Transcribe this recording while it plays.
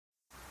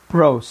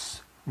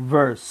Prose,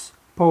 verse,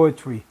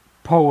 poetry,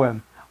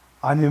 poem,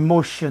 an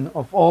emotion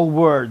of all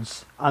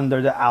words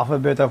under the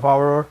alphabet of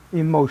our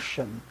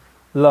emotion.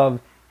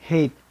 Love,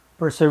 hate,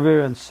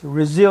 perseverance,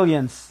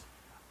 resilience.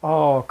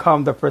 Oh,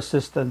 come the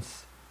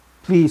persistence.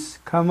 Please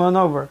come on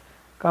over.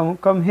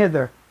 Come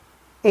hither.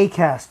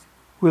 Acast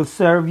will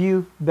serve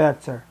you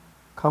better.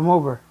 Come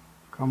over.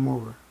 Come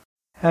over.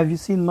 Have you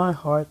seen my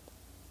heart?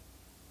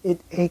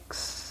 It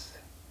aches.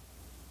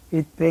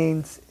 It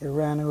pains. It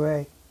ran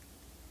away.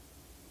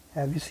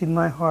 Have you seen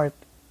my heart?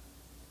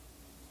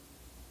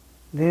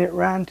 Did it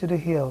run to the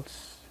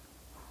hills,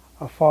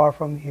 afar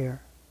from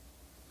here?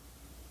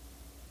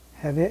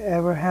 Have you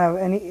ever have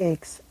any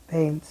aches,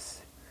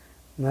 pains,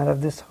 not of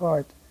this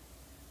heart,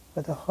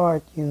 but the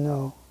heart you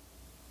know?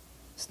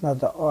 It's not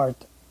the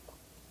art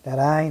that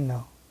I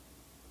know.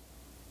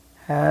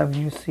 Have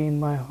you seen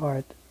my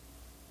heart?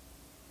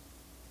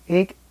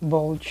 Ache,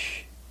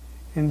 bulge,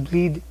 and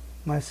bleed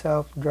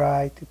myself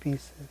dry to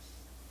pieces.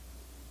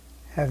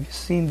 Have you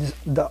seen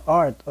the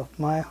art of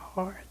my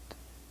heart?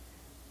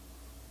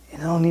 It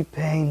only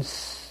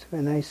pains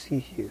when I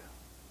see you.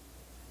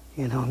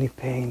 It only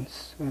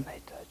pains when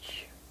I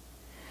touch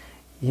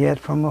you. Yet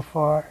from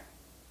afar,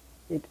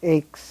 it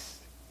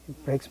aches,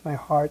 it breaks my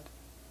heart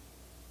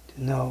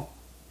to know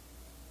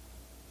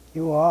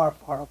you are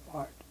far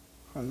apart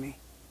from me.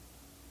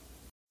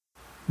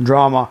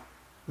 Drama,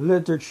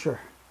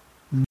 literature,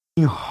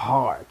 beating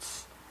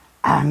hearts,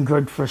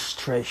 angered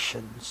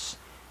frustrations.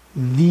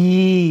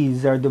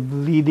 These are the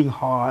bleeding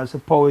hearts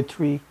of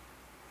poetry,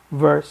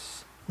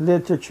 verse,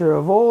 literature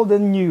of old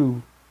and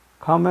new.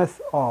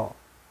 Cometh all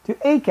to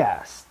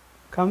Acast.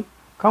 Come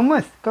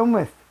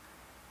with.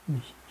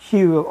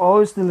 She will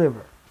always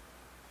deliver.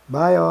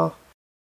 Bye all.